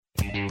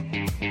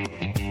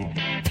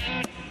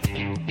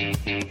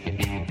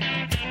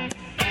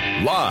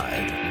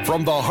Live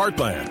from the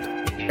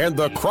heartland and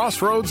the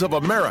crossroads of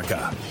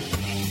America,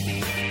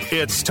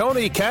 it's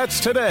Tony Katz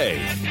Today.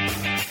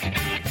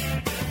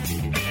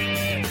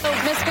 So,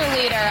 Mr.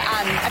 Leader,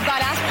 I've got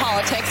to ask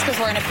politics because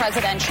we're in a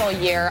presidential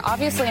year.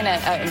 Obviously, in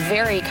a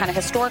very kind of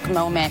historic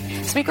moment,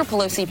 Speaker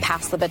Pelosi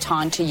passed the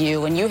baton to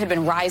you, and you had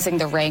been rising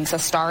the ranks, a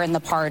star in the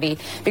party,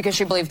 because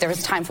you believed there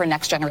was time for a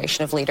next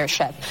generation of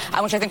leadership,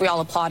 which I think we all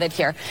applauded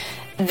here.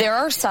 There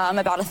are some,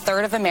 about a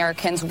third of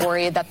Americans,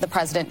 worried that the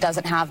president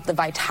doesn't have the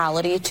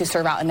vitality to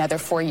serve out another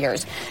 4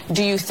 years.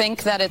 Do you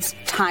think that it's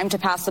time to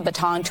pass the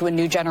baton to a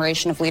new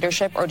generation of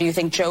leadership, or do you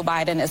think Joe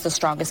Biden is the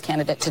strongest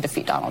candidate to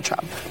defeat Donald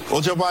Trump? Well,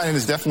 Joe Biden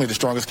is definitely the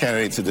strongest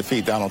candidate to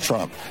defeat Donald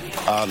Trump.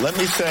 Let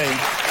me say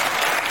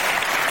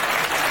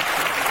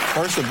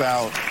first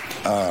about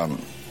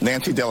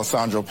Nancy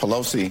D'Alessandro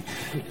Pelosi.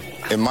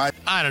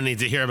 I don't need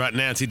to hear about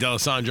Nancy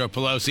D'Alessandro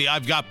Pelosi.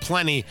 I've got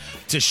plenty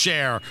to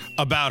share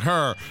about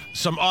her.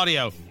 Some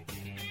audio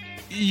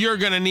you're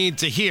going to need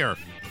to hear.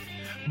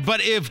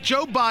 But if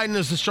Joe Biden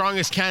is the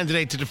strongest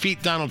candidate to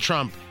defeat Donald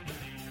Trump,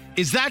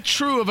 is that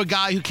true of a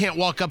guy who can't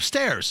walk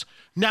upstairs?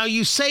 Now,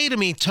 you say to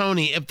me,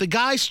 Tony, if the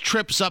guy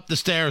trips up the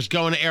stairs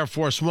going to Air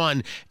Force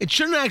One, it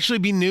shouldn't actually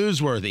be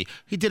newsworthy.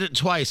 He did it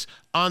twice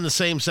on the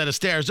same set of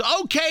stairs.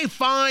 Okay,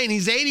 fine.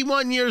 He's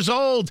 81 years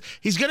old.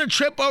 He's going to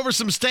trip over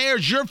some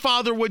stairs. Your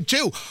father would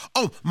too.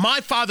 Oh, my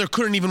father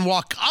couldn't even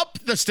walk up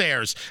the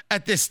stairs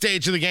at this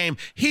stage of the game.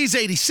 He's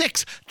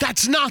 86.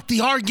 That's not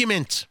the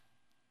argument.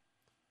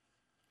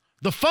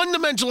 The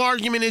fundamental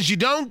argument is you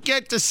don't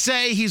get to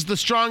say he's the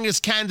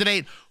strongest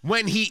candidate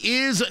when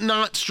he is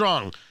not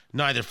strong.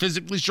 Neither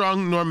physically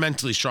strong nor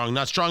mentally strong.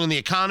 Not strong in the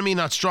economy,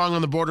 not strong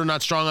on the border,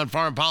 not strong on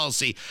foreign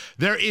policy.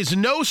 There is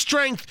no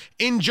strength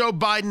in Joe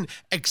Biden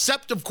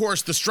except, of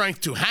course, the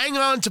strength to hang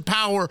on to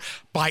power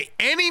by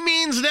any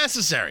means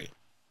necessary.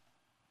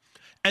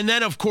 And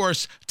then, of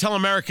course, tell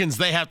Americans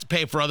they have to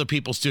pay for other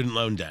people's student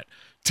loan debt.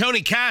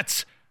 Tony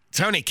Katz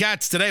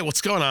Today.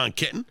 What's going on,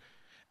 kitten?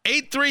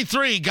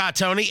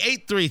 833-GOT-TONY,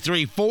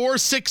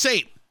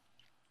 833-468.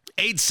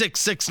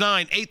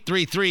 8669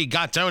 833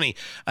 got Tony.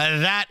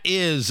 That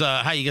is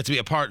how you get to be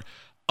a part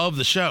of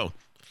the show.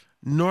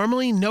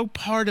 Normally, no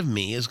part of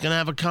me is going to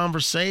have a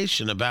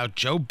conversation about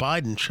Joe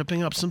Biden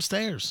tripping up some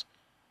stairs.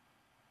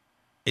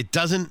 It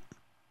doesn't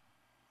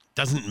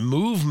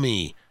move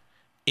me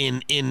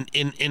in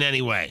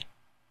any way.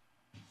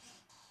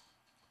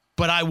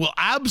 But I will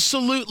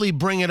absolutely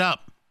bring it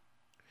up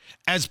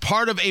as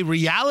part of a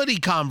reality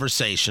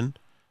conversation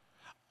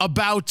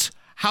about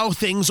how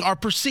things are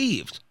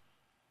perceived.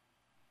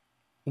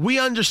 We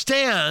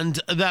understand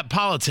that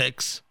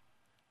politics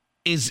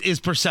is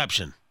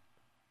perception.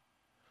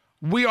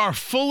 We are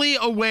fully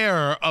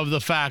aware of the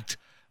fact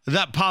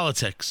that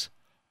politics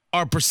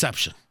are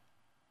perception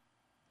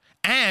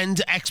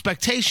and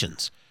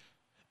expectations.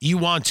 You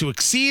want to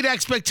exceed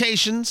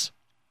expectations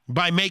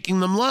by making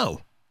them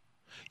low.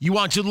 You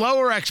want to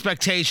lower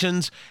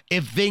expectations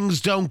if things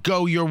don't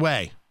go your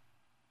way.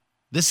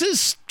 This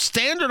is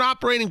standard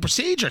operating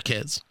procedure,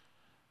 kids.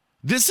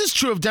 This is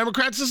true of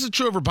Democrats. This is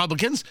true of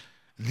Republicans.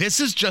 This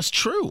is just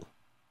true.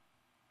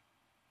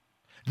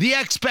 The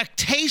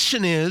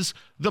expectation is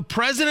the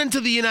President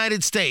of the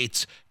United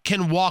States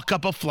can walk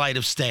up a flight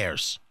of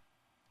stairs.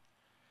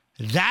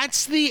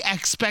 That's the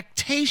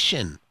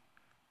expectation.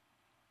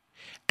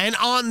 And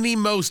on the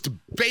most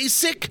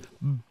basic,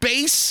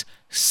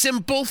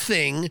 simple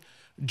thing,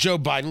 Joe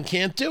Biden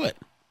can't do it.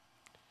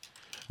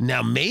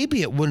 Now,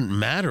 maybe it wouldn't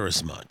matter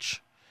as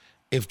much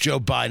if Joe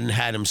Biden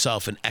had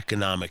himself an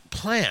economic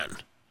plan.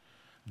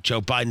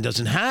 Joe Biden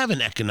doesn't have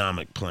an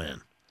economic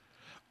plan.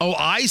 Oh,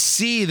 I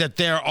see that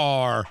there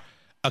are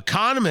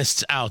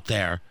economists out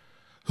there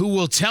who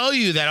will tell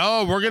you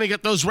that, we're going to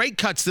get those rate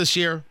cuts this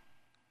year.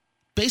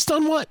 Based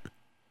on what?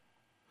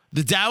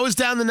 The Dow is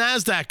down, the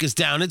NASDAQ is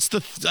down. It's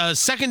the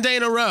second day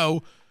in a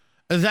row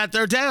that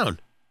they're down.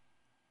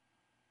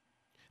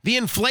 The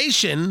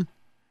inflation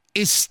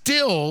is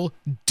still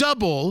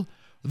double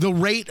the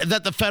rate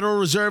that the Federal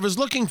Reserve is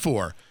looking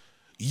for.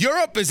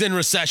 Europe is in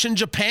recession.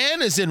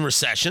 Japan is in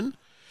recession.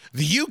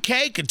 The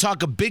UK could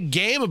talk a big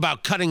game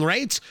about cutting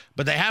rates,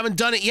 but they haven't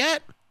done it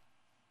yet.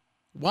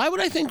 Why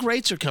would I think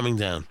rates are coming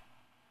down?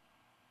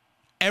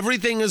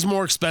 Everything is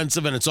more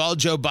expensive, and it's all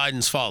Joe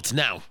Biden's fault.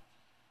 Now,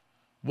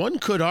 one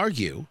could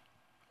argue,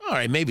 all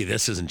right, maybe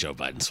this isn't Joe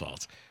Biden's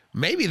fault.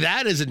 Maybe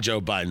that isn't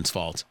Joe Biden's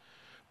fault.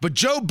 But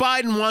Joe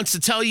Biden wants to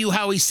tell you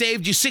how he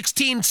saved you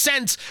 16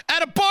 cents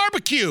at a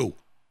barbecue.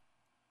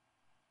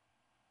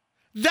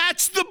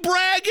 That's the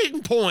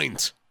bragging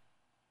point.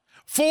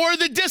 For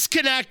the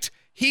disconnect,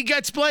 he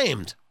gets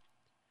blamed.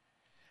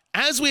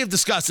 As we have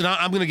discussed, and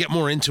I'm going to get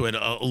more into it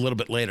a little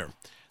bit later,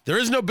 there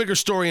is no bigger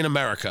story in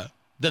America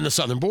than the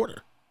southern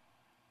border.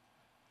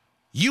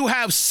 You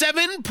have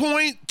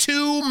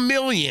 7.2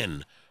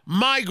 million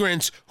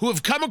migrants who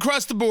have come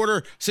across the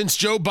border since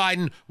Joe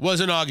Biden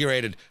was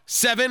inaugurated.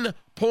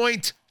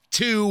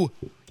 7.2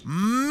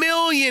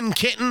 million,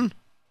 kitten.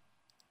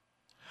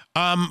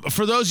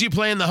 For those of you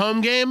playing the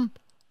home game,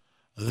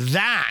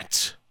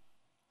 that's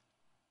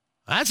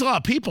a lot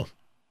of people.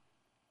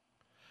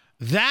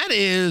 That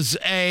is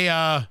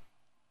an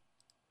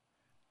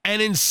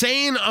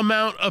insane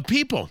amount of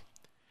people.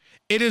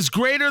 It is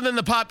greater than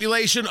the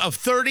population of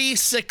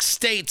 36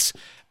 states,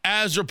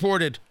 as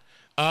reported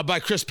by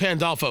Chris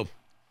Pandolfo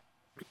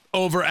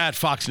over at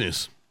Fox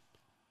News.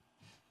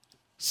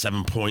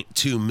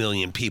 7.2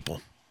 million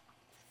people.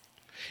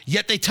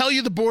 Yet they tell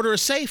you the border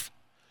is safe.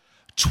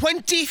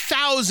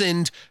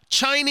 20,000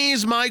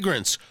 Chinese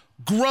migrants,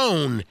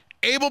 grown,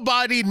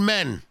 able-bodied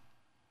men,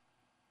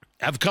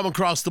 have come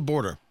across the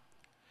border.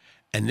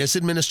 And this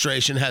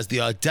administration has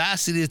the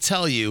audacity to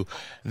tell you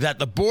that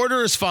the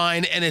border is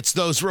fine and it's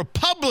those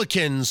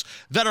Republicans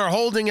that are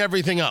holding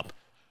everything up.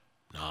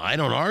 Now, I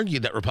don't argue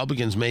that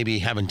Republicans maybe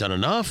haven't done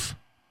enough.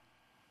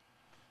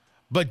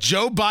 But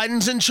Joe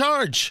Biden's in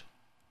charge.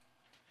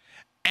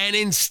 And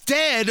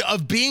instead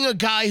of being a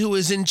guy who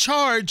is in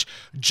charge,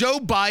 Joe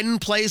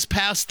Biden plays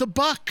past the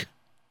buck.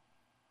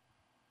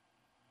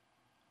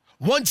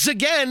 Once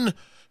again,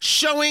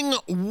 showing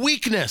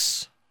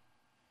weakness.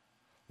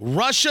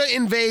 Russia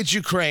invades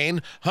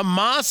Ukraine.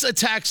 Hamas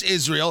attacks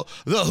Israel.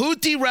 The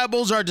Houthi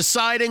rebels are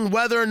deciding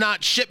whether or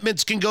not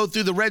shipments can go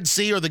through the Red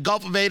Sea or the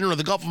Gulf of Aden or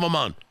the Gulf of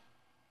Oman.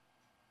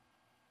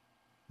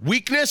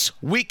 Weakness,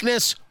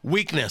 weakness,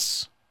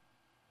 weakness.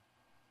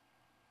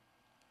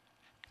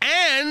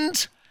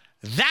 And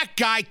that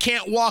guy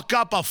can't walk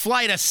up a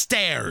flight of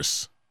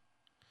stairs.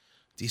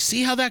 Do you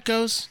see how that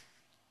goes?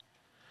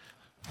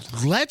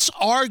 Let's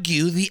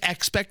argue the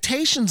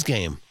expectations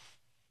game.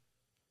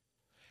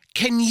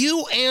 Can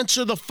you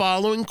answer the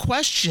following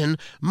question,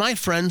 my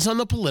friends on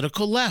the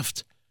political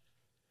left?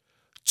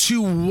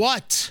 To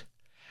what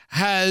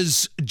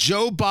has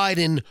Joe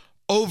Biden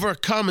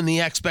overcome in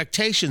the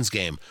expectations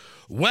game?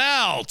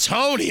 Well,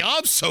 Tony,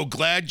 I'm so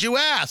glad you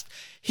asked.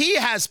 He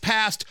has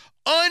passed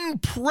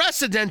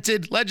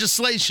unprecedented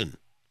legislation.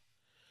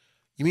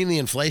 You mean the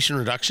Inflation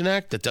Reduction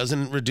Act that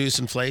doesn't reduce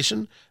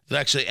inflation, that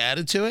actually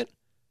added to it?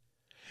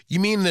 You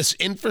mean this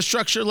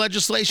infrastructure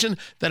legislation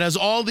that has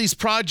all these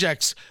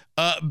projects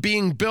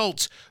being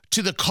built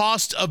to the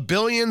cost of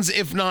billions,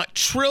 if not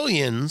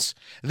trillions,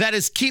 that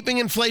is keeping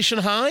inflation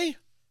high?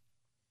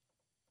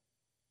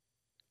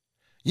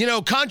 You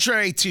know,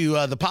 contrary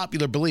to the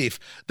popular belief,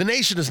 the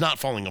nation is not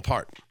falling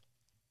apart.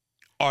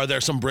 Are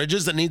there some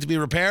bridges that need to be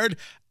repaired?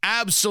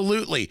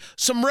 Absolutely.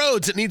 Some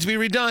roads that need to be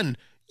redone?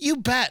 You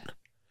bet.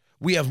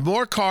 We have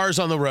more cars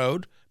on the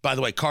road. By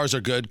the way, cars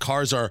are good.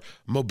 Cars are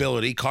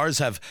mobility. Cars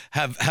have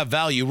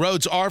value.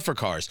 Roads are for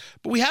cars.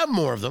 But we have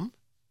more of them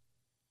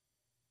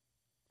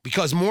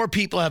because more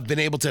people have been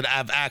able to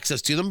have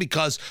access to them,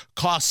 because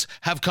costs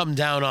have come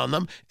down on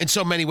them in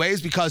so many ways,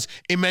 because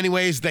in many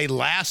ways they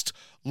last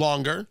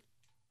longer.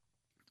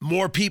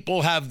 More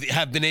people have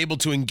been able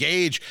to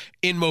engage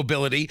in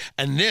mobility,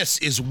 and this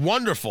is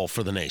wonderful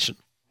for the nation.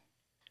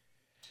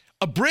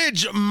 A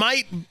bridge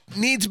might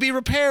need to be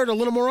repaired a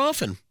little more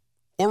often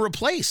or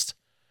replaced.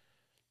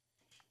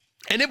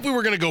 And if we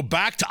were going to go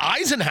back to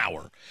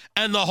Eisenhower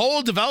and the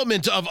whole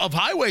development of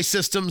highway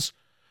systems,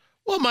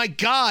 well, my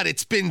God,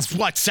 it's been,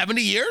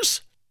 70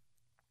 years?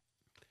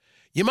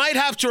 You might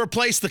have to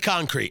replace the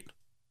concrete.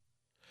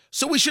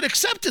 So we should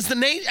accept as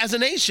a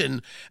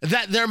nation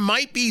that there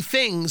might be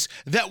things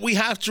that we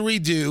have to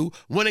redo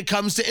when it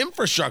comes to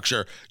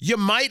infrastructure. You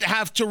might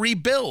have to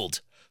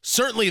rebuild.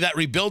 Certainly that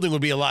rebuilding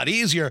would be a lot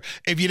easier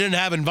if you didn't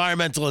have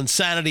environmental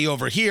insanity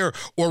over here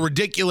or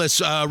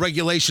ridiculous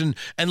regulation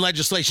and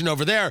legislation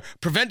over there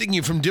preventing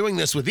you from doing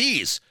this with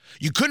ease.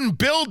 You couldn't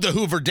build the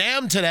Hoover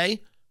Dam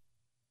today.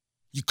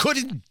 You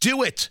couldn't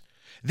do it.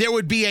 There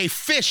would be a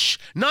fish,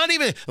 not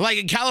even like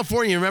in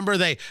California. Remember,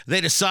 they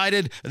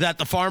decided that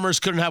the farmers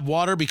couldn't have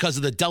water because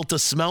of the Delta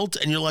smelt.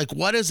 And you're like,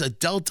 what is a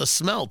Delta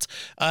smelt?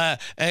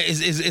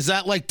 Is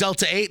that like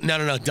Delta 8?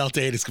 No.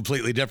 Delta 8 is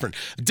completely different.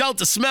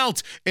 Delta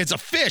smelt, it's a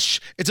fish.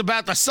 It's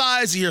about the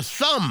size of your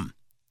thumb.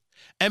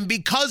 And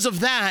because of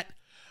that,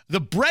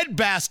 the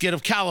breadbasket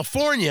of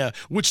California,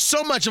 which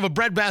so much of a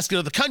breadbasket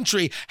of the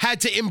country,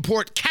 had to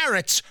import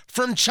carrots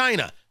from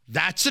China.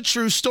 That's a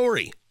true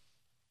story.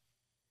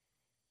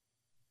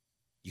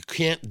 You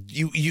can't,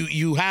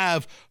 you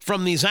have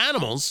from these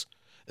animals,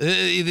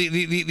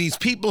 these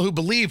people who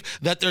believe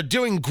that they're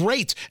doing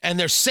great and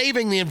they're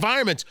saving the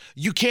environment.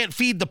 You can't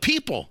feed the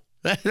people.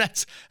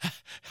 That's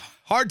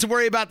hard to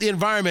worry about the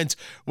environment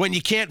when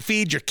you can't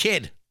feed your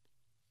kid.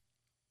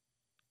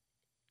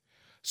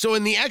 So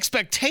in the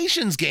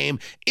expectations game,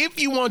 if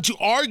you want to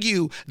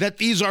argue that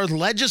these are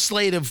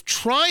legislative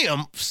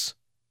triumphs,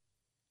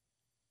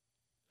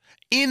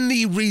 in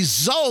the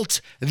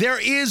result, there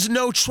is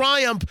no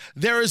triumph.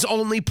 There is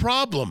only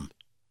problem.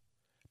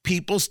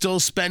 People still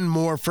spend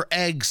more for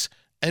eggs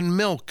and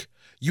milk.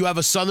 You have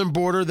a southern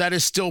border that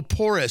is still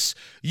porous.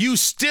 You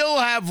still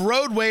have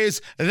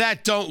roadways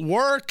that don't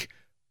work.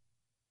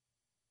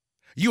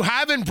 You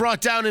haven't brought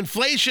down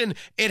inflation.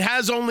 It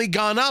has only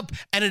gone up,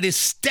 and it is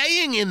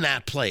staying in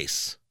that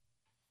place.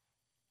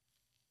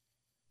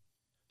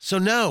 So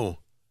no,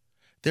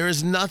 there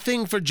is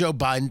nothing for Joe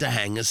Biden to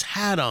hang his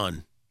hat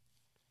on.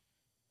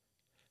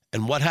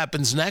 And what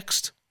happens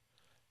next?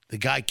 The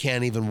guy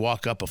can't even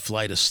walk up a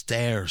flight of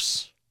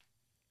stairs.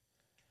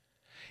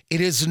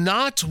 It is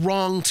not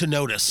wrong to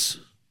notice.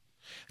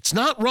 It's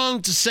not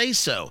wrong to say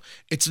so.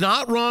 It's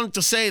not wrong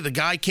to say the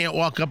guy can't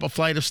walk up a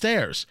flight of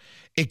stairs.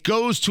 It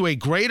goes to a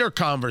greater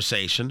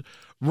conversation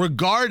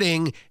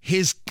regarding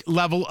his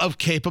level of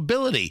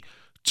capability,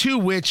 to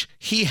which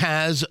he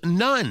has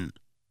none.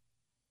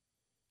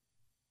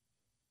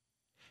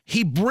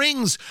 He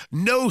brings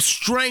no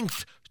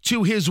strength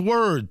to his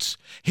words.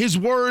 His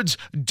words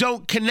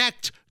don't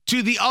connect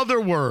to the other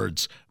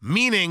words,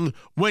 meaning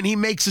when he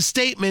makes a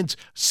statement,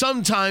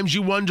 sometimes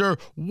you wonder,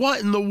 what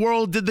in the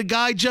world did the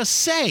guy just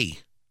say?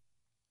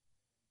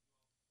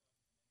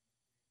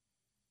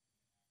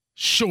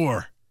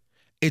 Sure,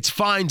 it's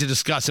fine to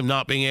discuss him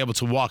not being able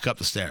to walk up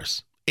the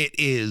stairs. It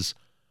is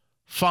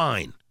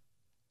fine.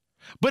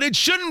 But it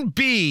shouldn't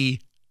be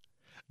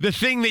the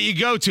thing that you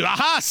go to.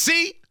 Aha,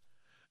 see?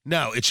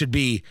 No, it should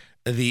be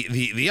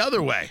the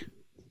other way.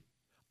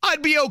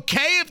 I'd be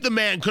okay if the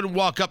man couldn't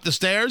walk up the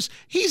stairs.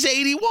 He's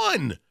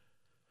 81.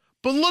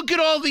 But look at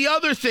all the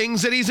other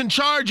things that he's in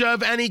charge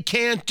of and he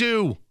can't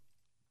do.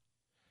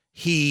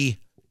 He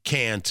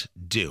can't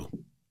do.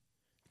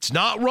 It's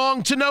not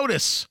wrong to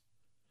notice.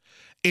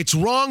 It's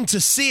wrong to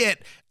see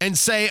it and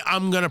say,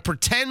 I'm going to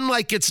pretend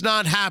like it's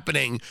not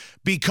happening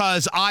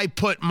because I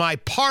put my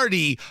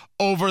party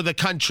over the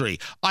country.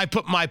 I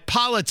put my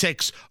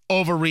politics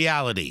over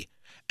reality.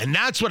 And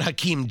that's what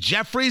Hakeem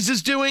Jeffries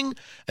is doing.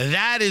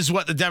 That is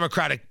what the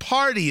Democratic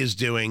Party is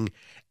doing.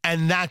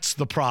 And that's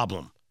the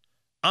problem.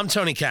 I'm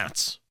Tony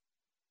Katz.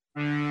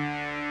 You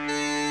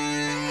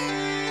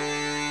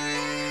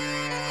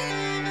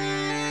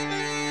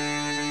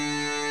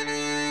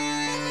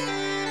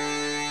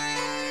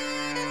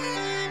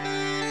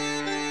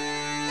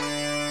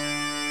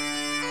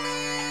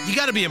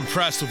got to be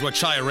impressed with what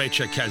Chaya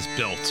Raichik has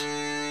built.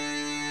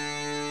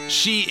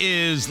 She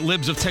is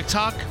Libs of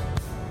TikTok.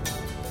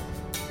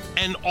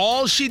 And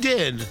all she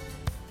did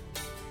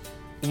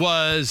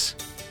was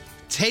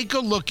take a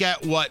look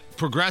at what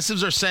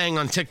progressives are saying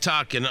on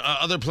TikTok and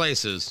other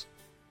places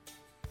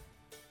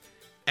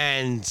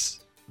and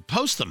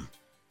post them.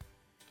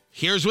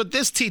 Here's what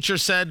this teacher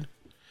said.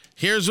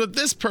 Here's what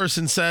this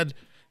person said.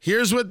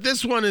 Here's what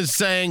this one is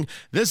saying.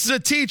 This is a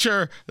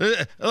teacher.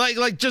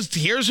 Like just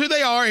here's who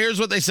they are. Here's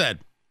what they said.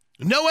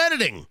 No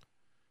editing.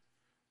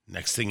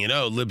 Next thing you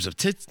know, Libs of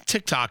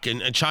TikTok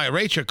and Chaya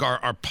Raichik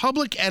are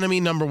public enemy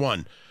number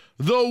one.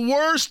 The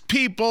worst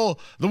people,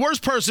 the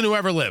worst person who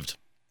ever lived.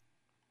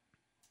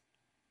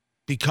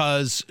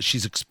 Because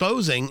she's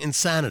exposing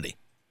insanity.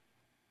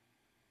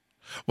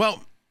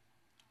 Well,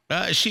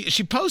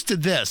 she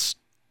posted this.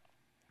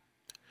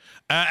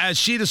 As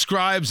she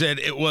describes it,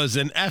 it was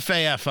an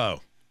FAFO.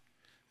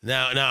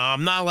 Now,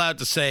 I'm not allowed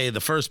to say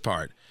the first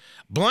part.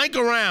 Blank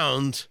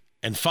around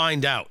and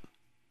find out.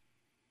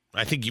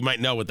 I think you might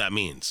know what that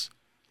means.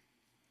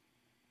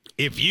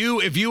 If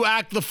you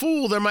act the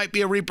fool, there might be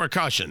a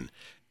repercussion.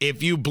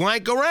 If you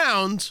blank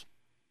around,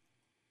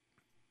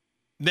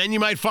 then you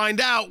might find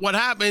out what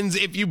happens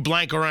if you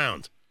blank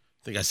around.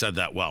 I think I said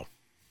that well.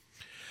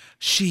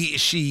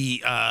 This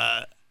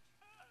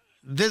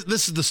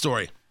is the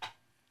story.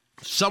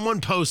 Someone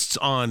posts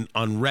on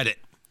Reddit.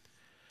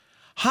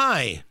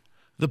 Hi,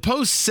 the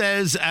post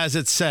says as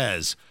it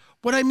says.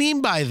 What I mean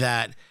by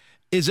that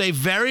is a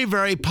very,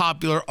 very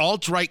popular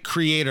alt-right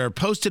creator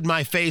posted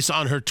my face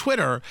on her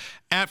Twitter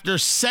after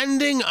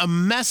sending a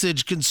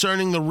message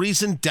concerning the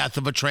recent death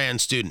of a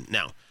trans student.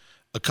 Now,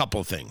 a couple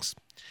of things.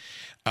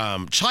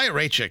 Chaya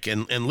Raichik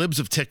and Libs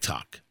of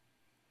TikTok.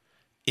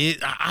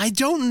 I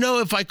don't know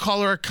if I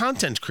call her a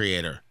content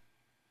creator.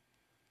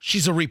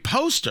 She's a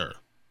reposter.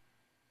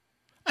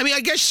 I mean,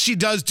 I guess she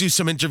does do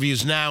some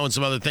interviews now and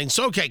some other things.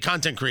 So, okay,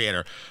 content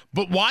creator.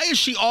 But why is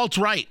she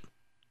alt-right?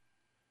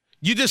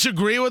 You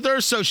disagree with her,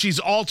 so she's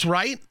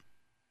alt-right?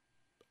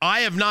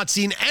 I have not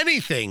seen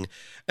anything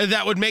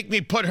that would make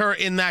me put her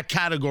in that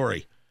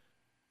category.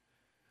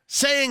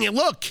 Saying,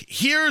 look,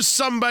 here's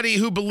somebody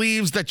who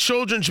believes that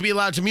children should be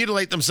allowed to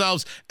mutilate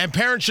themselves and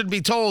parents shouldn't be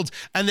told,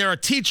 and they're a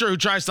teacher who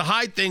tries to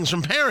hide things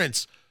from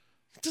parents.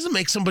 It doesn't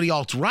make somebody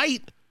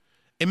alt-right.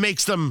 It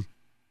makes them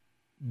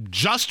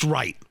just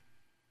right.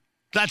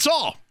 That's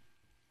all.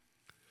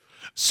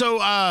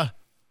 So,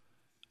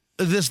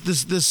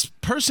 this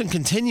person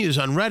continues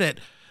on Reddit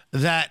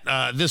that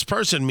this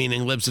person,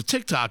 meaning Libs of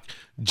TikTok,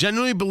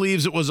 genuinely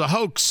believes it was a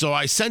hoax, so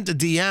I sent a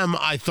DM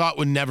I thought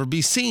would never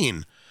be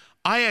seen.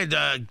 I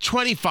had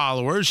 20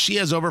 followers. She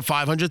has over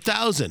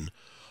 500,000.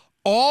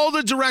 All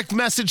the direct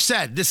message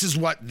said, this is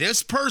what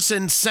this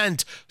person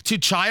sent to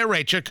Chaya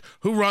Raichik,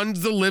 who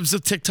runs the Libs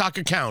of TikTok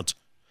account.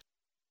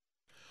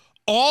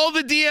 All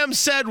the DM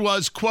said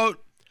was,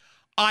 quote,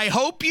 I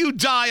hope you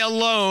die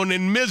alone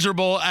and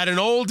miserable at an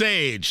old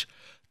age.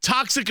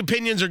 Toxic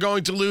opinions are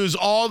going to lose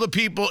all the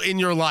people in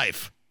your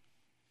life.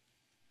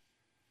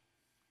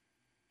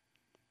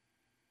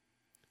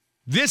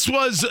 This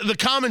was the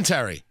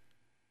commentary.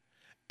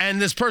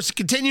 And this person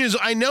continues,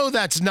 I know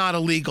that's not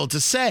illegal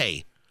to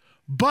say,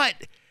 but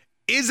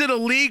is it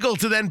illegal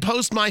to then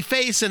post my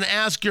face and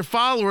ask your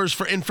followers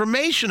for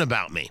information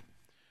about me?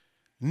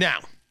 Now,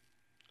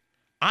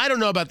 I don't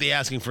know about the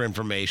asking for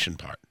information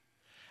part.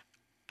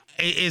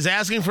 Is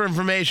asking for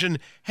information,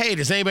 hey,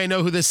 does anybody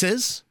know who this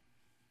is?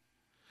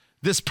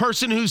 This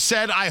person who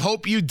said, I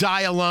hope you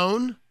die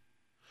alone,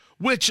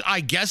 which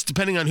I guess,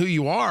 depending on who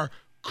you are,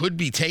 could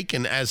be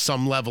taken as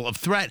some level of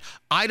threat.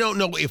 I don't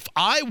know if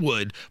I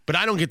would, but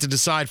I don't get to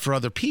decide for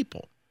other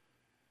people.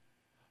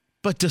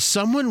 But does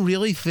someone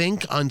really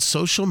think on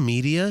social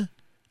media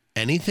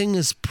anything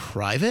is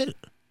private?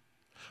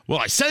 Well,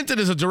 I sent it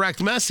as a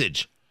direct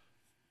message.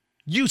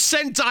 You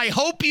sent, I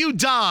hope you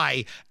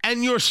die,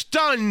 and you're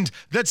stunned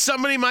that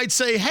somebody might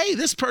say, hey,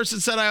 this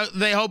person said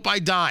they hope I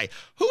die.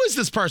 Who is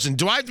this person?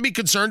 Do I have to be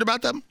concerned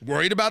about them?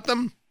 Worried about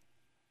them?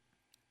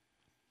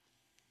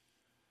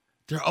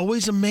 They're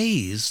always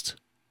amazed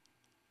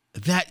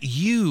that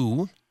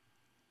you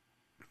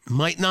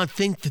might not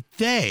think that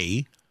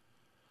they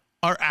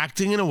are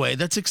acting in a way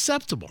that's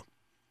acceptable.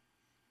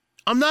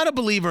 I'm not a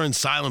believer in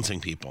silencing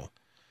people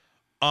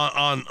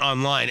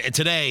online. And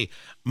today,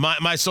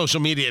 my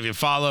social media, if you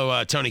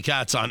follow Tony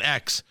Katz on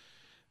X,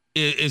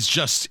 is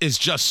just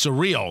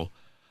surreal.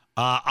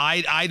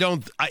 I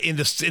don't in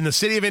the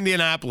city of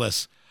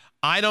Indianapolis,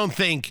 I don't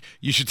think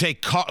you should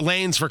take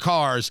lanes for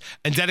cars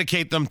and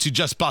dedicate them to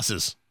just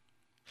buses.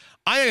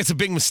 I think it's a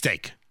big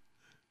mistake.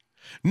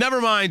 Never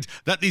mind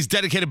that these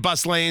dedicated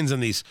bus lanes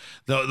and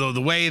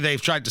the way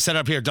they've tried to set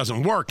up here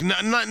doesn't work.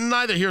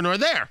 Neither here nor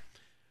there.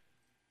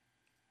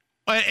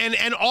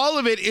 And all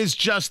of it is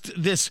just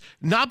this,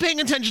 not paying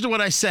attention to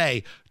what I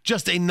say,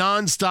 just a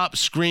nonstop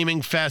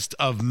screaming fest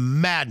of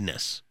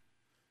madness.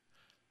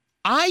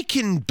 I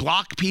can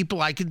block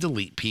people, I can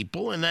delete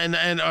people, or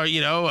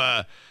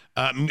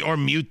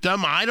mute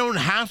them. I don't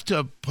have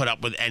to put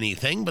up with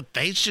anything, but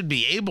they should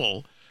be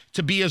able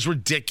to be as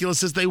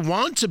ridiculous as they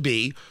want to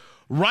be,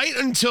 right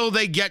until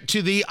they get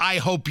to the "I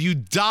hope you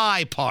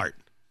die" part.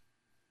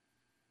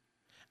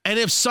 And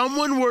if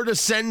someone were to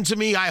send to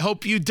me, "I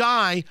hope you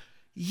die,"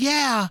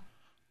 yeah,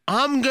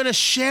 I'm going to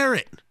share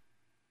it.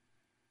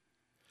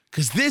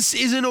 Because this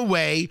isn't a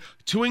way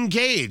to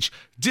engage.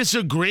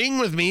 Disagreeing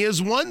with me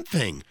is one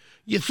thing.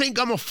 You think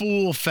I'm a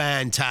fool?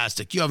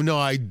 Fantastic. You have no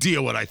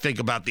idea what I think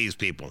about these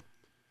people.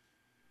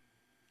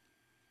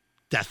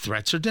 Death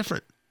threats are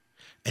different.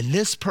 And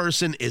this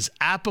person is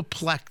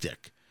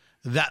apoplectic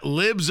that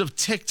libs of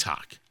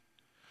TikTok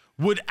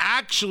would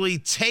actually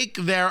take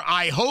their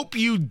 "I hope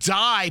you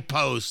die"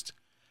 post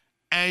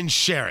and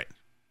share it.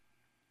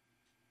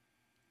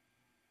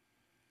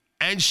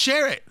 And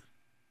share it.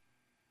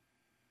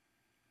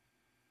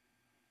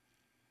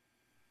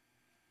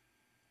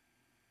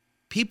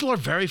 People are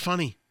very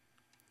funny.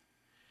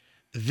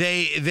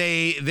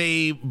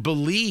 They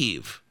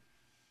believe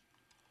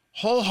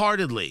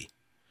wholeheartedly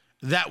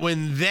that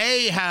when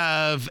they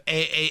have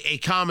a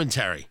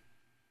commentary,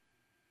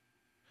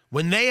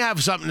 when they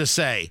have something to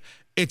say,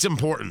 it's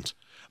important.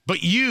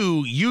 But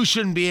you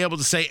shouldn't be able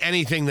to say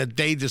anything that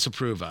they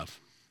disapprove of.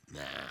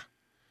 Nah.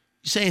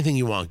 You say anything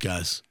you want,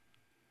 guys.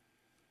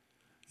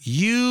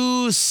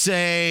 You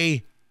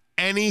say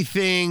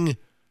anything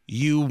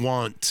you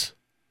want.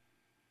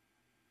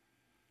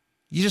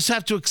 You just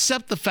have to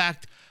accept the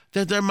fact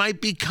that there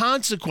might be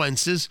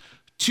consequences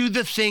to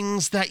the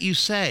things that you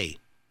say.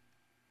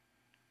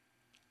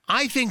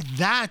 I think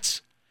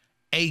that's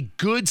a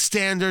good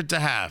standard to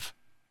have.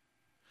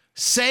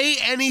 Say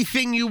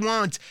anything you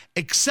want,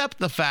 except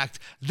the fact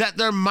that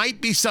there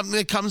might be something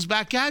that comes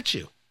back at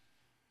you.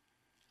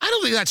 I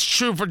don't think that's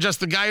true for just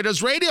the guy who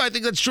does radio. I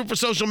think that's true for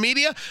social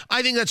media.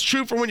 I think that's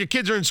true for when your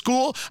kids are in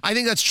school. I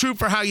think that's true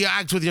for how you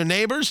act with your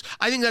neighbors.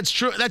 I think that's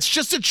true. That's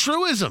just a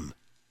truism.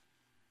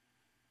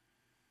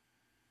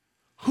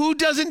 Who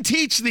doesn't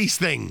teach these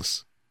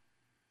things?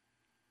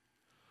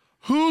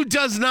 Who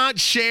does not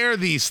share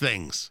these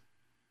things?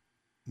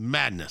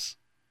 Madness.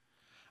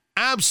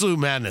 Absolute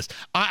madness.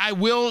 I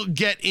will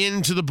get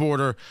into the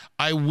border.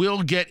 I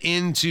will get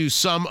into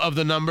some of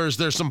the numbers.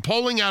 There's some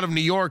polling out of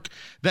New York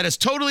that is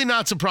totally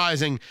not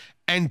surprising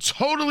and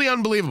totally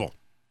unbelievable.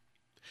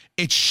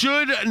 It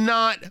should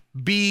not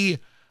be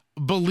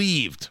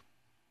believed.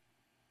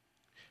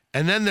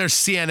 And then there's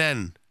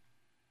CNN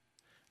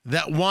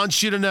that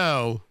wants you to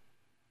know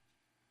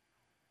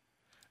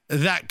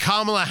that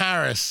Kamala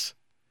Harris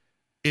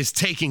is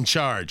taking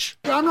charge.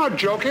 I'm not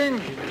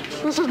joking.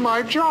 This is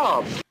my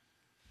job.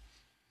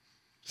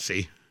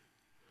 See?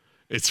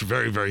 It's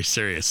very, very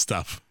serious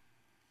stuff.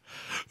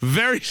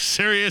 Very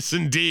serious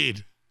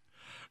indeed.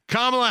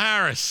 Kamala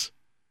Harris.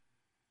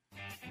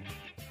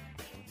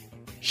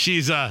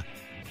 She's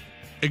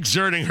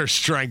exerting her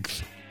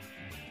strength.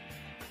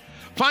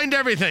 Find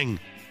everything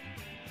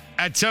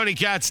at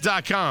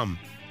TonyKatz.com.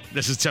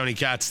 This is Tony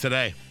Katz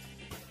Today.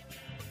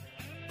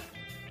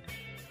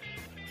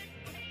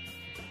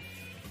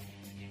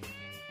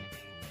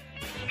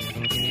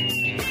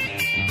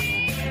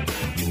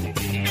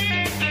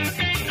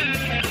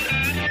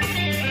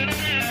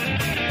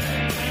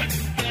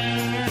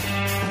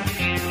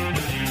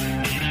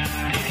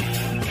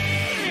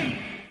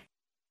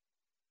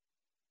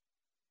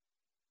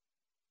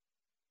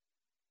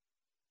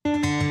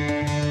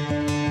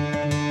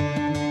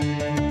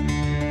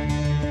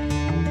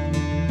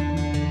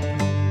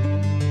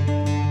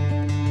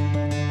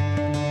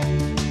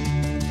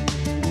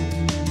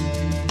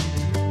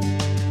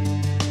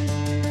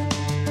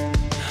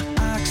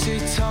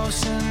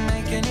 ocean,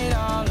 making it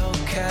all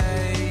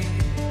okay.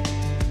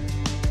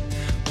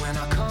 When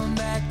I come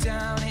back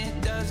down,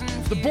 it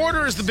doesn't. The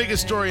border is the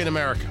biggest story in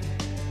America.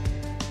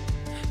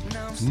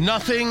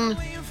 Nothing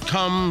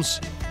comes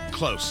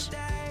close.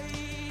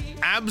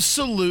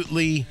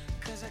 Absolutely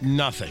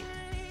nothing.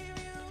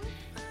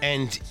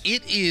 And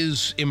it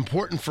is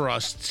important for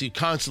us to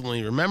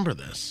constantly remember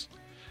this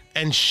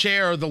and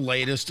share the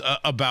latest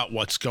about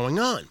what's going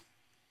on.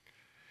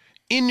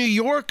 In New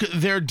York,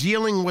 they're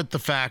dealing with the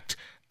fact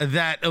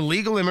that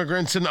illegal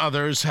immigrants and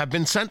others have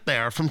been sent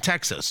there from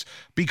Texas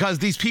because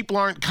these people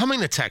aren't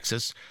coming to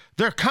Texas.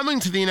 They're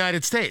coming to the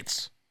United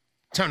States.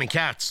 Tony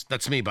Katz,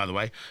 that's me, by the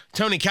way.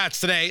 Tony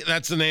Katz Today,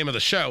 that's the name of the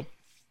show.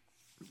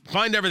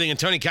 Find everything at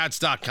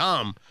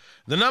TonyKatz.com.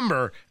 The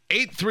number,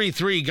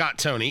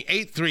 833-GOT-TONY,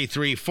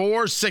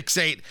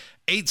 833-468-8669,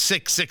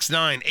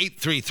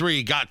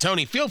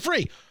 833-GOT-TONY. Feel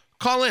free.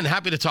 Call in.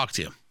 Happy to talk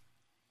to you.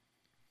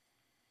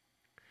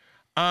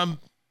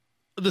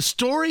 The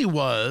story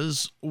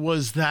was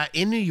that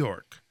in New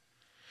York,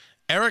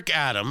 Eric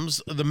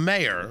Adams, the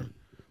mayor,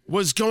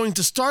 was going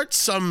to start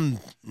some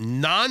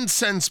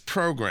nonsense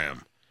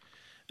program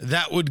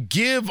that would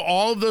give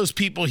all of those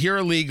people here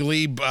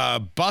illegally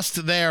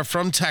bussed there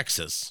from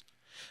Texas.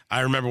 I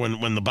remember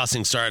when the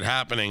busing started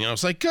happening, I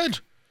was like, good.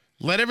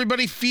 Let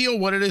everybody feel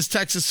what it is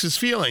Texas is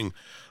feeling.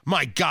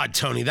 My God,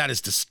 Tony, that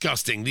is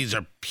disgusting. These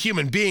are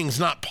human beings,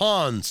 not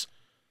pawns.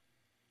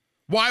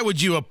 Why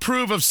would you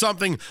approve of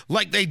something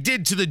like they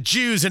did to the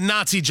Jews in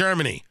Nazi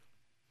Germany?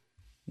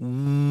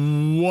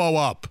 Whoa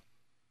up.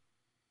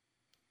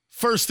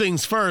 First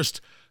things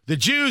first, the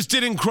Jews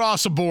didn't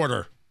cross a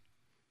border.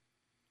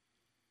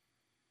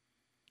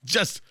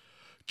 Just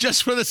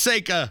for the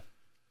sake of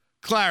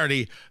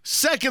clarity.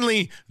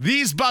 Secondly,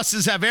 these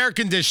buses have air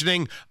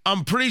conditioning.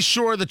 I'm pretty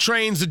sure the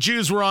trains the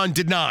Jews were on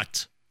did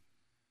not.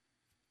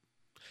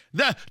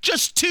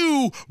 Just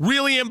two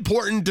really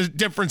important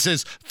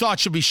differences thought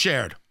should be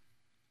shared.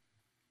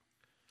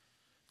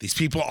 These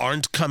people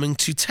aren't coming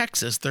to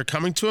Texas. They're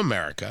coming to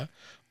America.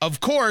 Of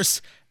course,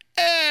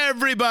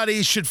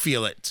 everybody should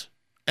feel it.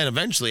 And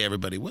eventually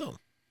everybody will.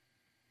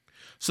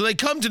 So they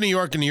come to New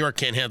York, and New York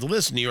can't handle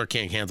this, and New York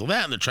can't handle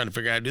that, and they're trying to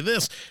figure out how to do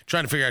this,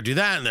 trying to figure out how to do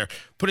that, and they're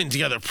putting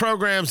together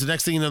programs. The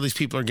next thing you know, these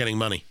people are getting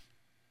money.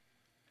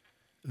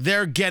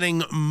 They're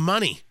getting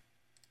money.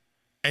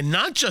 And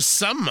not just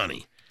some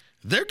money.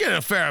 They're getting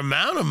a fair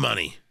amount of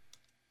money.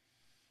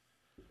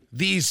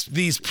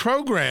 These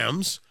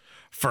programs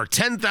for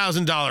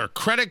 $10,000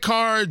 credit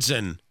cards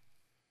and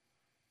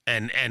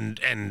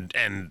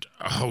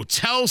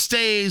hotel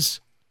stays,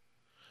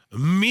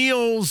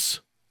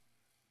 meals.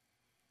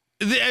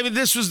 I mean,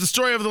 this was the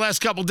story over the last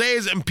couple of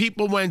days, and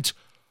people went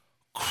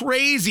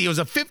crazy. It was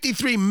a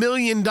 $53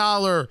 million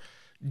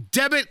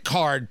debit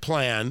card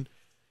plan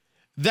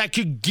that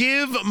could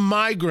give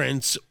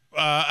migrants,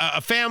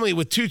 a family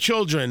with 2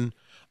 children,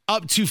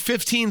 up to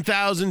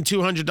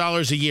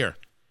 $15,200 a year.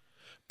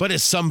 But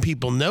as some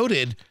people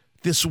noted,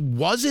 this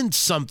wasn't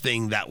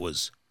something that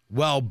was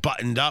well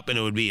buttoned up and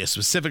it would be a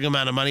specific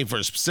amount of money for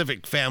a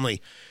specific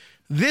family.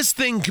 This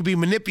thing could be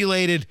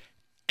manipulated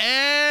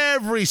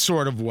every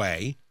sort of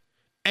way,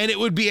 and it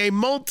would be a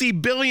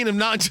multi-billion, if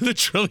not to the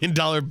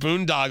trillion-dollar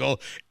boondoggle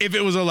if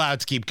it was allowed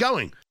to keep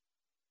going.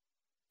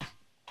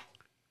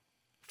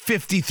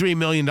 $53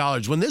 million.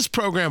 When this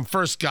program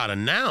first got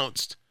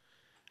announced,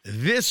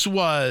 this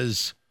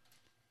was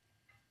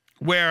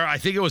where I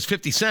think it was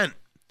 50 Cent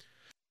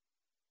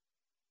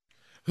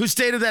who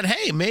stated that,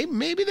 hey,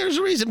 maybe there's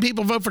a reason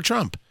people vote for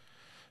Trump.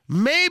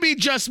 Maybe,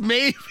 just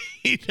maybe,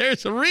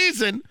 there's a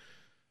reason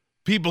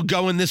people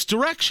go in this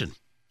direction.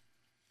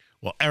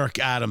 Well, Eric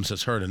Adams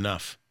has heard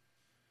enough.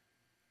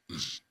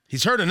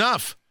 He's heard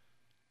enough.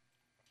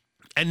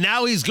 And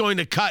now he's going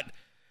to cut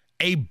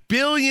 $1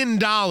 billion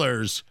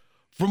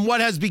from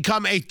what has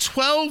become a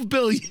 $12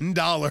 billion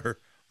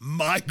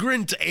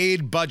migrant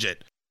aid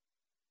budget.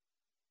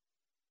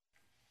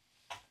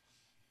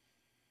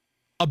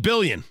 $1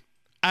 billion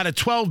out of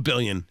 $12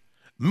 billion.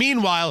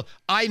 Meanwhile,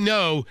 I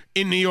know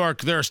in New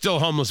York there are still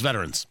homeless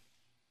veterans.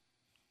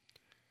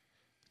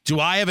 Do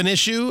I have an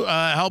issue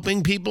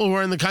helping people who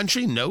are in the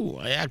country? No,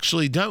 I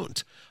actually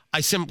don't.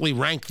 I simply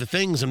rank the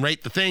things and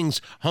rate the things.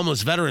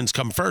 Homeless veterans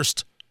come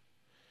first.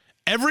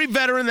 Every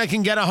veteran that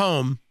can get a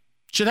home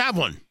should have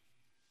one.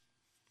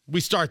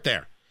 We start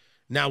there.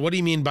 Now, what do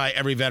you mean by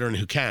every veteran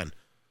who can?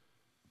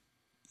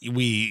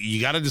 You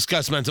got to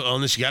discuss mental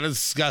illness. You got to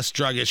discuss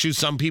drug issues.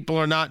 Some people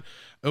are not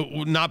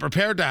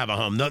prepared to have a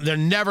home. They're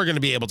never going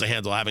to be able to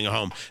handle having a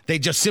home. They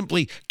just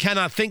simply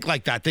cannot think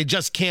like that. They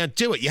just can't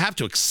do it. You have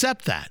to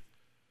accept that.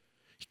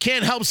 You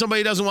can't help somebody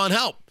who doesn't want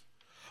help.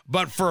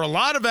 But for a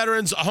lot of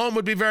veterans, a home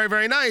would be very,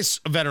 very nice.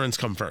 Veterans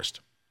come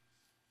first.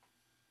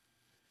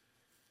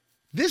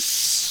 This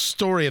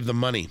story of the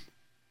money,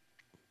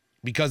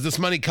 because this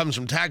money comes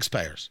from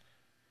taxpayers.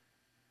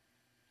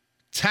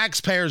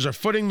 Taxpayers are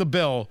footing the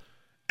bill,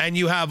 and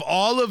you have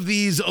all of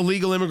these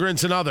illegal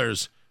immigrants and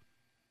others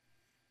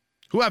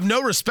who have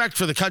no respect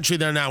for the country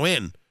they're now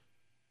in.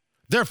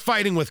 They're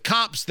fighting with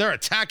cops. They're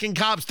attacking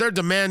cops. They're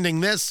demanding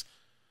this.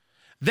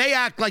 They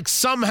act like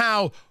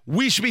somehow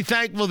we should be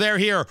thankful they're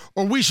here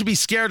or we should be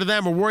scared of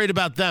them or worried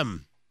about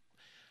them.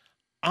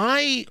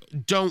 I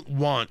don't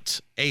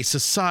want a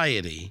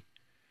society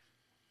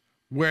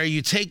where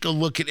you take a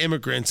look at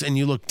immigrants and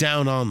you look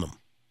down on them.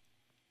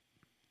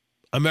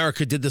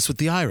 America did this with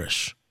the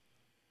Irish.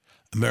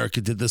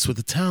 America did this with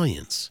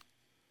Italians.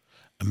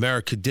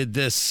 America did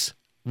this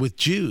with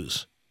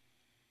Jews.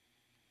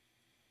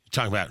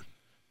 Talking about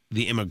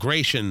the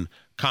immigration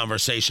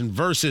conversation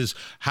versus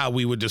how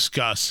we would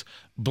discuss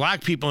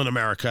black people in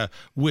America,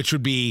 which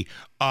would be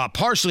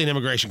partially an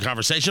immigration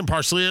conversation,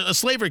 partially a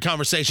slavery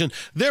conversation.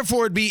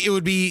 Therefore, it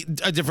would be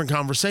a different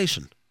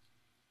conversation.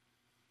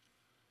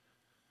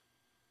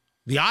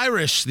 The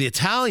Irish, the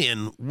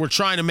Italian, were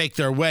trying to make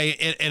their way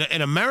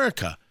in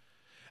America.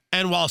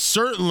 And while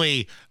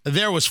certainly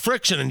there was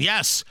friction, and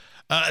yes,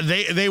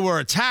 they were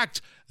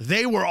attacked,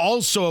 they were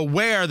also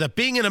aware that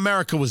being in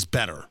America was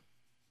better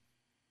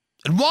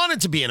and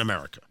wanted to be in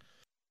America,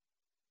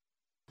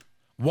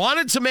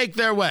 wanted to make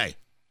their way.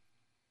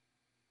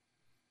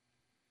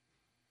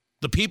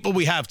 The people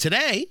we have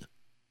today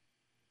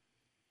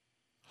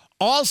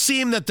all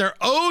seem that they're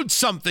owed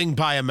something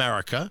by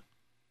America,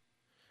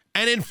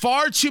 and in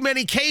far too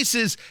many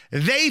cases,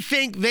 they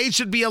think they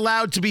should be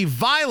allowed to be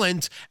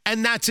violent,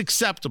 and that's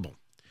acceptable.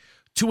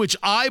 To which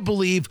I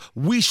believe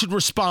we should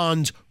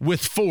respond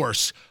with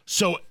force,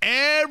 so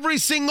every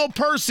single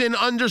person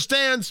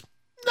understands,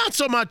 not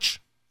so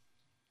much.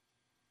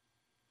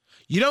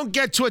 You don't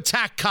get to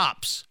attack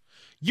cops.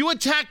 You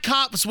attack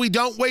cops, we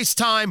don't waste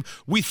time.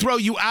 We throw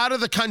you out of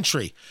the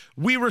country.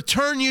 We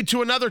return you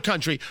to another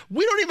country.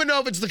 We don't even know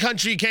if it's the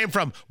country you came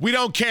from. We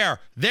don't care.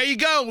 There you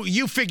go.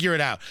 You figure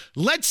it out.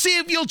 Let's see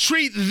if you'll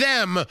treat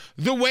them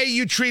the way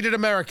you treated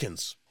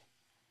Americans.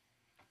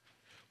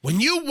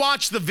 When you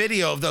watch the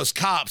video of those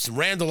cops in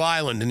Randall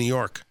Island in New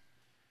York,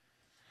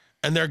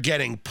 and they're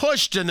getting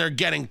pushed and they're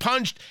getting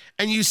punched,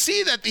 and you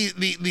see that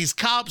these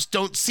cops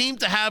don't seem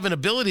to have an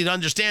ability to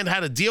understand how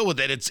to deal with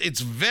it.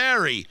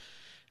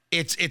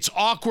 It's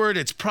awkward,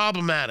 it's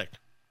problematic.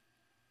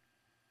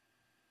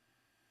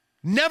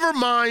 Never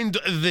mind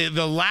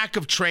the lack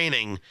of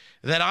training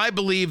that I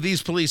believe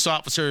these police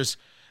officers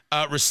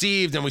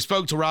received, and we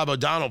spoke to Rob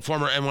O'Donnell,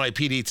 former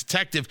NYPD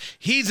detective.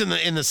 He's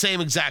in the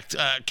same exact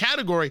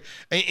category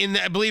in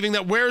believing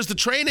that where's the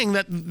training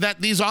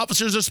that these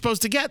officers are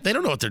supposed to get? They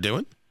don't know what they're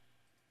doing.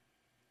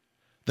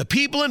 The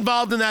people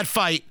involved in that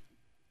fight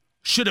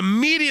should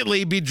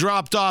immediately be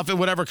dropped off in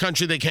whatever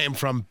country they came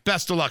from.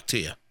 Best of luck to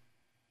you.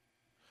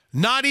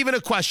 Not even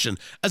a question.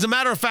 As a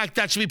matter of fact,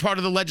 that should be part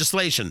of the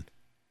legislation.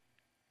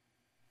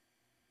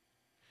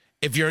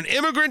 If you're an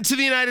immigrant to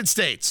the United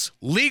States,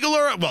 legal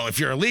or, well, if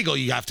you're illegal,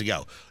 you have to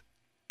go.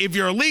 If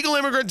you're a legal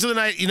immigrant to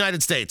the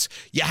United States,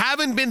 you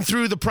haven't been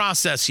through the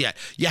process yet.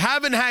 You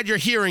haven't had your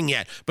hearing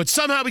yet, but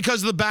somehow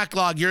because of the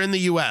backlog, you're in the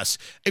U.S.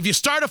 If you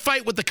start a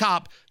fight with the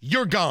cop,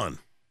 you're gone.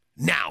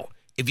 Now,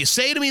 if you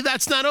say to me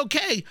that's not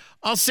okay,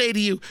 I'll say to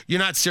you, you're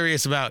not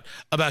serious about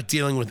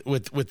dealing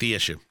with the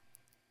issue.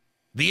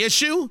 The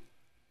issue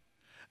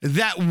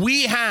that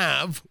we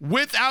have,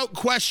 without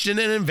question,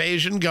 an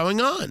invasion going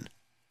on.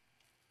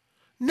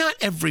 Not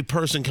every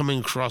person coming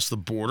across the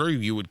border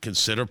you would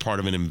consider part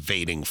of an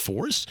invading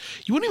force.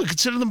 You wouldn't even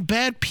consider them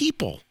bad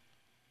people.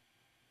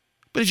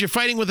 But if you're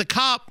fighting with a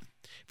cop,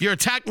 if you're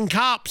attacking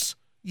cops,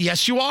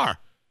 yes, you are.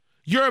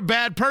 You're a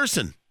bad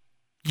person.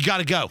 You got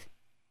to go.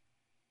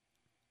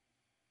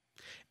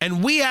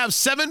 And we have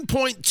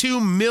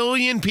 7.2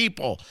 million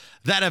people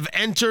that have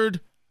entered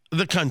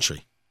the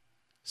country.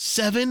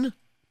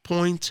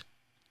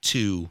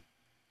 7.2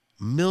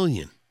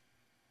 million.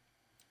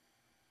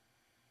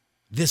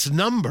 This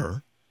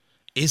number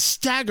is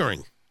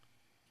staggering.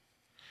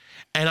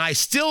 And I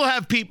still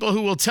have people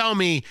who will tell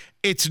me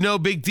it's no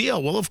big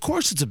deal. Well, of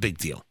course it's a big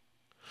deal.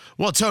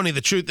 Well, Tony,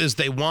 the truth is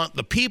they want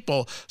the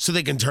people so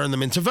they can turn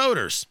them into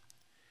voters.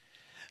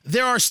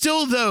 There are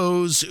still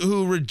those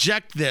who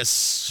reject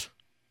this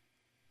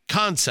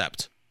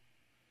concept.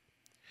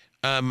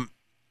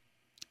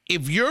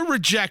 If you're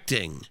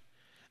rejecting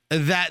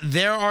that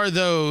there are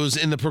those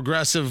in the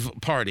Progressive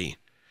Party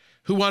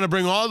who want to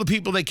bring all the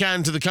people they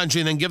can to the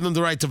country and then give them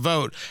the right to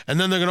vote, and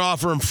then they're going to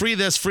offer them free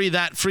this, free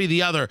that, free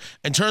the other,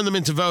 and turn them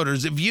into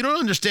voters, if you don't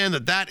understand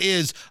that that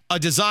is a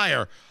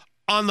desire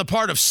on the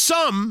part of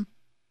some,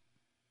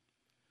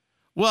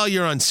 well,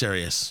 you're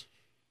unserious.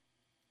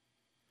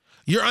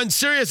 You're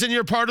unserious and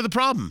you're part of the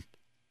problem.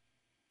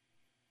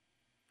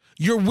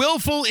 You're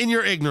willful in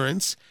your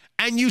ignorance,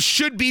 and you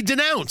should be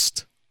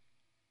denounced.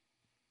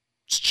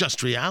 It's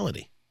just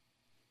reality.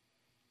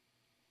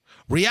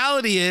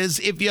 Reality is,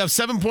 if you have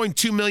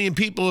 7.2 million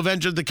people who have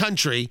entered the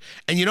country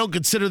and you don't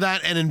consider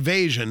that an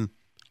invasion,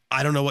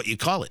 I don't know what you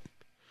call it.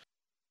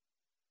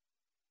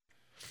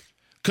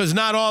 Because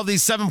not all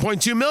these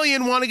 7.2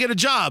 million want to get a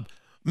job.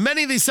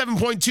 Many of these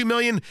 7.2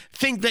 million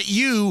think that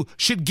you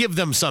should give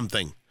them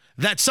something,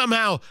 that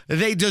somehow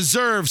they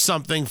deserve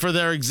something for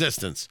their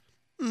existence.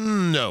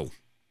 No,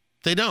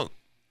 they don't.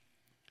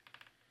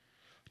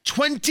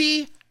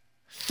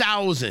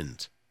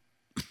 20,000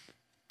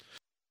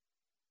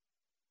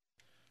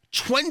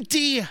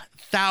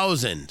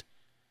 20,000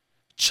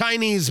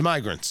 Chinese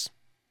migrants.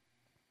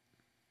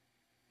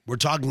 We're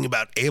talking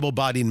about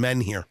able-bodied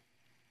men here.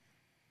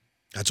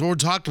 That's what we're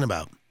talking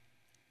about.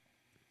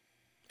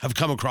 Have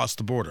come across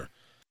the border.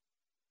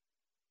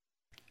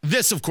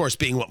 This, of course,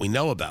 being what we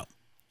know about.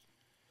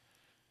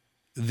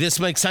 This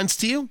makes sense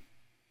to you?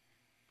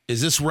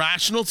 Is this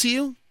rational to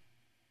you?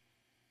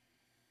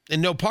 In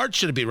no part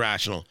should it be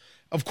rational.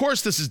 Of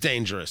course this is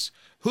dangerous.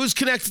 Who's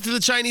connected to the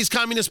Chinese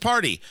Communist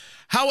Party?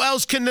 How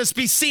else can this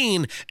be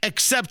seen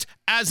except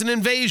as an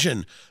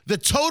invasion? The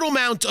total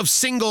amount of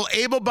single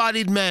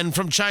able-bodied men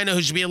from China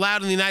who should be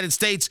allowed in the United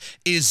States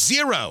is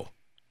 0.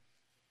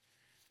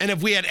 And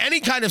if we had any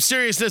kind of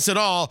seriousness at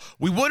all,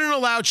 we wouldn't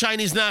allow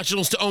Chinese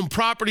nationals to own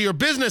property or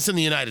business in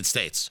the United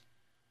States.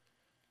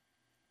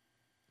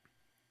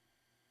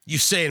 You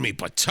say to me,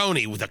 but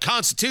Tony, with the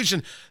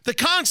Constitution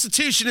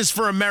is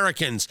for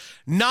Americans,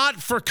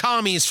 not for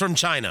commies from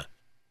China.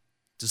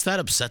 Does that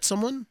upset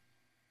someone?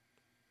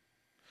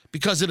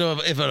 Because if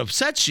it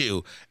upsets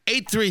you,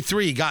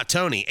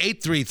 833-GOT-TONY,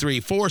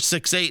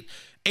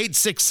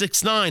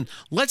 833-468-8669.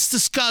 Let's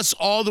discuss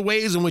all the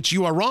ways in which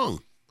you are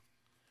wrong.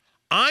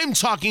 I'm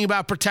talking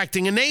about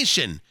protecting a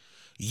nation.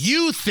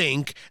 You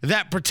think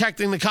that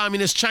protecting the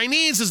communist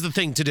Chinese is the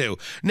thing to do.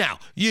 Now,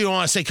 you don't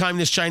want to say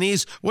communist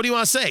Chinese. What do you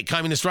want to say?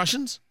 Communist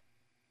Russians?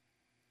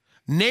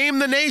 Name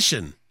the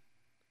nation.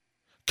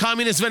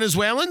 Communist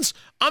Venezuelans?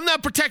 I'm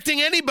not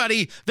protecting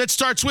anybody that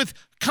starts with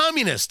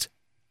communist.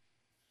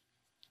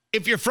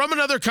 If you're from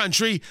another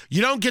country,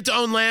 you don't get to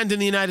own land in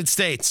the United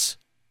States.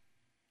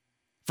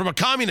 From a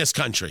communist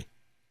country.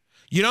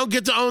 You don't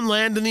get to own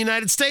land in the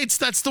United States.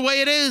 That's the way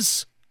it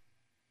is.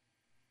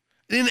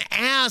 I didn't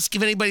ask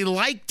if anybody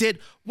liked it.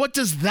 What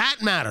does that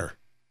matter?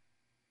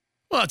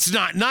 Well, it's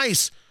not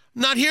nice.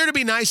 I'm not here to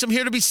be nice. I'm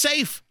here to be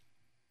safe.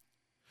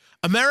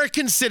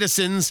 American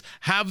citizens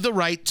have the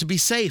right to be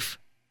safe.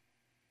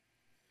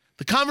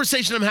 The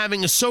conversation I'm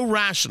having is so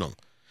rational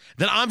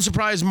that I'm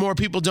surprised more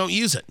people don't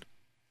use it.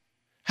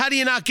 How do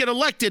you not get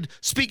elected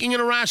speaking in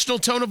a rational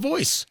tone of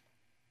voice?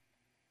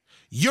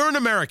 You're an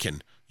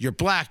American. You're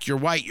black, you're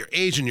white, you're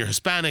Asian, you're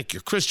Hispanic,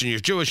 you're Christian, you're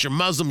Jewish, you're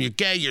Muslim, you're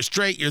gay, you're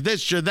straight, you're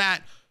this, you're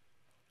that.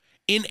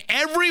 In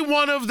every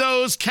one of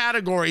those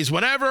categories,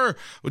 whatever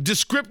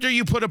descriptor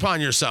you put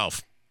upon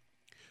yourself,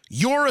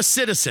 you're a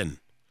citizen.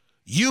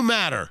 You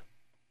matter.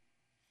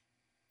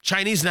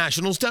 Chinese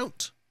nationals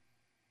don't.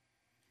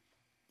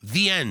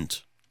 The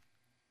end.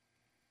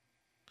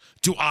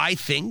 Do I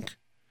think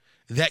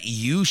that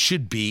you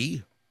should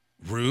be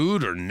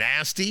rude or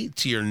nasty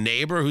to your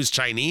neighbor who's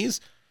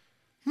Chinese?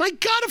 My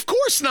God, of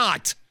course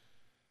not.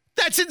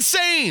 That's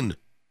insane.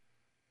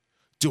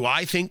 Do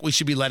I think we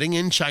should be letting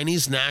in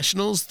Chinese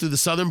nationals through the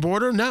southern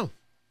border? No,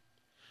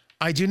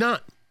 I do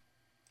not.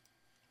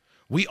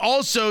 We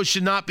also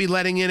should not be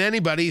letting in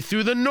anybody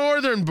through the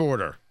northern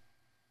border.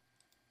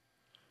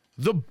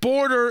 The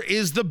border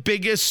is the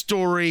biggest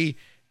story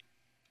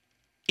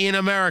in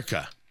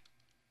America.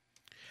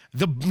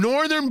 The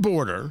northern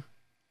border,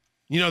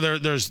 you know,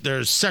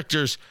 there's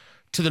sectors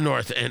to the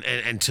north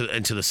and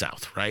to the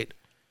south, right?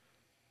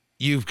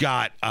 You've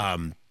got a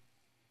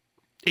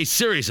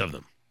series of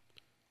them.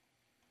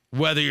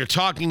 Whether you're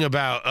talking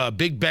about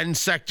Big Bend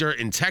sector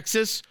in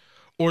Texas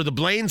or the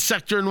Blaine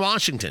sector in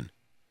Washington,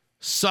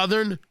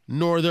 southern,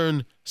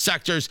 northern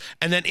sectors,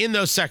 and then in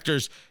those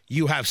sectors,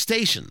 you have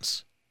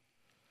stations.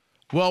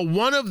 Well,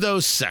 one of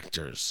those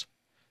sectors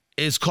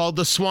is called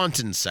the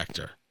Swanton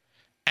sector,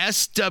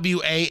 Swanton.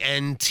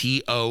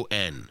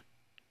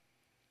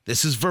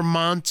 This is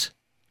Vermont,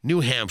 New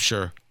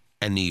Hampshire,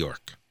 and New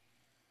York.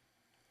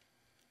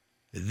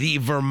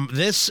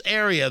 This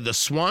area, the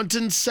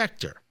Swanton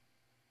sector,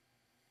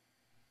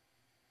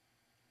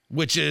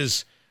 which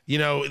is, you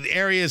know, the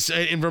areas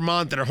in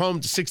Vermont that are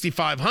home to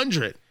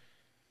 6,500,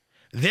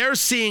 they're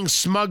seeing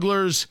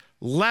smugglers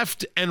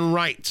left and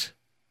right.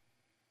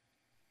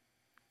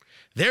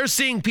 They're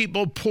seeing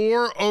people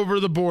pour over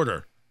the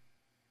border.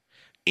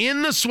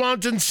 In the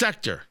Swanton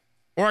sector,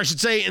 or I should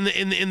say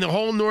in the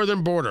whole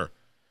northern border,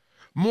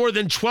 more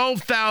than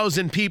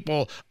 12,000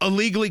 people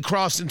illegally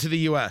crossed into the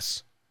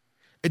U.S.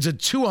 It's a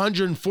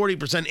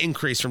 240%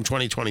 increase from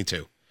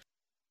 2022.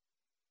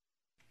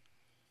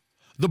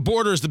 The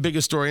border is the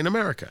biggest story in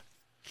America.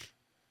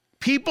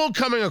 People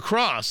coming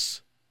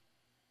across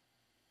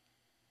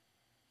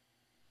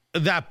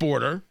that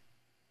border,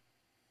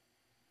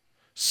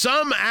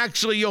 some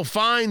actually you'll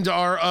find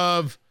are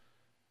of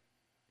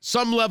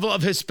some level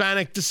of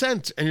Hispanic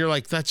descent. And you're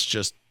like, that's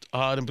just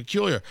odd and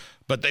peculiar.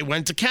 But they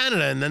went to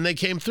Canada and then they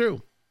came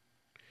through.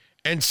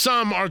 And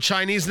some are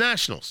Chinese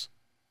nationals.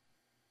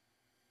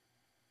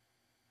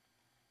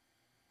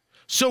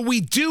 So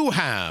we do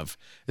have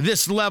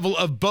this level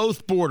of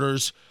both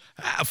borders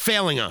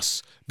failing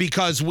us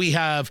because we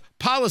have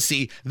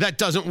policy that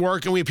doesn't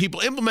work and we have people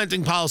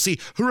implementing policy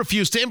who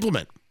refuse to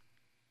implement.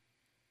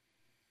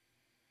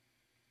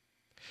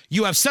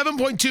 You have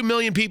 7.2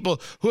 million people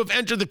who have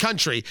entered the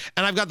country,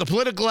 and I've got the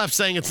political left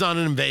saying it's not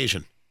an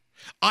invasion.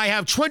 I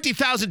have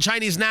 20,000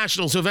 Chinese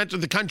nationals who have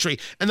entered the country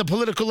and the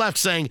political left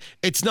saying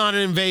it's not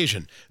an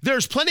invasion.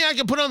 There's plenty I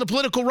can put on the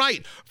political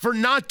right for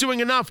not doing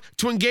enough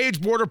to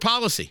engage border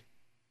policy.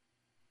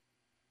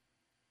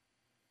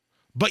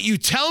 But you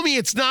tell me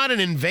it's not an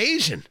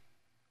invasion.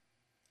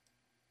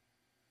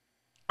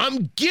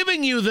 I'm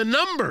giving you the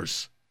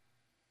numbers.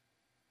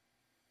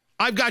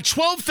 I've got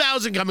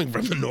 12,000 coming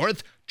from the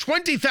north,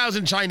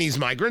 20,000 Chinese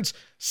migrants,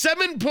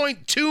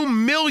 7.2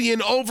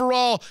 million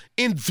overall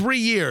in 3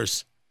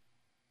 years.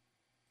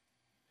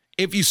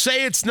 If you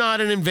say it's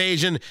not an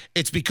invasion,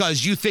 it's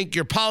because you think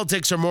your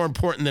politics are more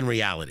important than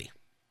reality.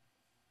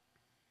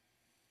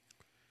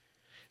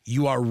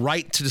 You are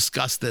right to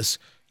discuss this.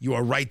 You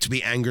are right to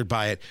be angered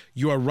by it.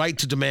 You are right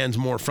to demand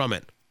more from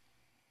it.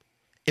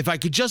 If I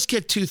could just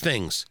get two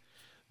things.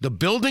 The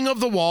building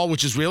of the wall,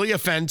 which is really a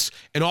fence,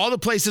 in all the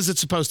places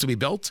it's supposed to be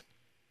built,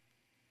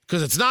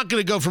 because it's not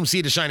going to go from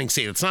sea to shining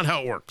sea. That's not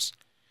how it works.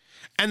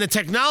 And the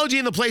technology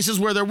in the places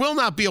where there will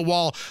not be a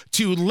wall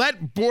to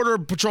let Border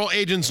Patrol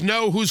agents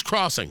know who's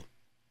crossing.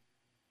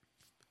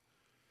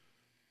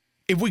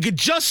 If we could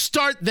just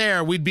start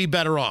there, we'd be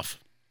better off.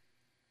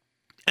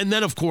 And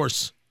then, of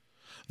course,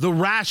 the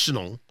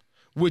rational,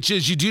 which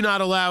is you do not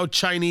allow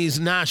Chinese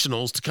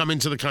nationals to come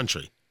into the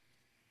country.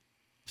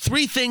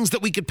 3 things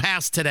that we could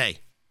pass today.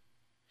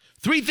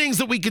 3 things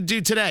that we could do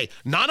today.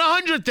 Not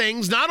 100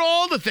 things, not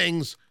all the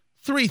things.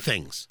 3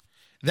 things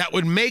that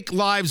would make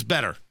lives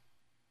better.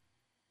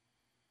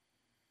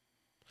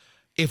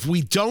 If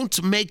we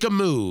don't make a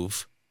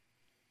move,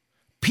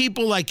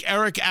 people like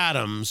Eric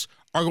Adams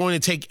are going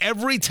to take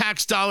every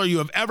tax dollar you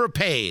have ever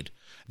paid.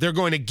 They're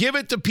going to give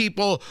it to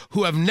people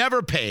who have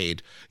never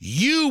paid.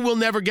 You will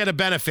never get a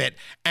benefit,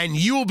 and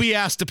you will be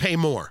asked to pay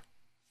more.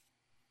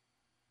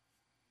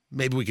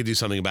 Maybe we could do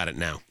something about it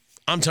now.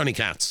 I'm Tony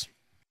Katz.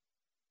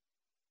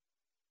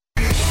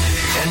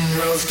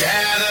 Generals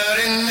gathered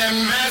in their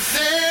masses,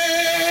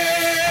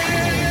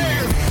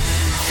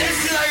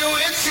 just like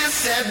witches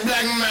said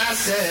black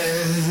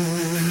masses.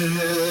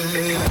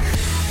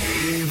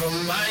 Evil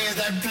minds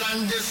that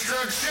plan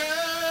destruction.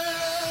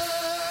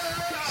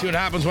 See what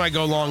happens when I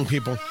go long,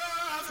 people.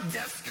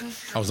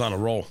 I was on a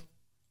roll.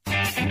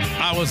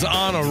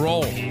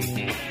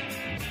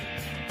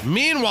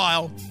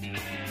 Meanwhile,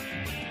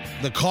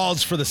 the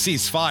calls for the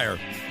ceasefire.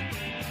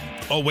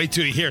 Oh, wait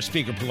till you hear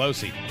Speaker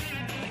Pelosi.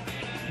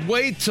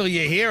 Wait till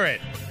you hear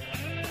it.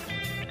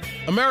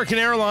 American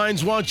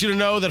Airlines wants you to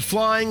know that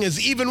flying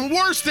is even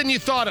worse than you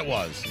thought it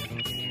was.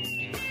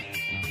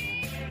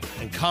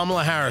 And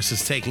Kamala Harris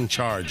is taking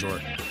charge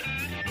or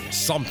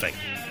something.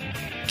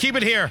 Keep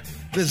it here.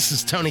 This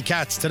is Tony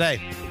Katz Today.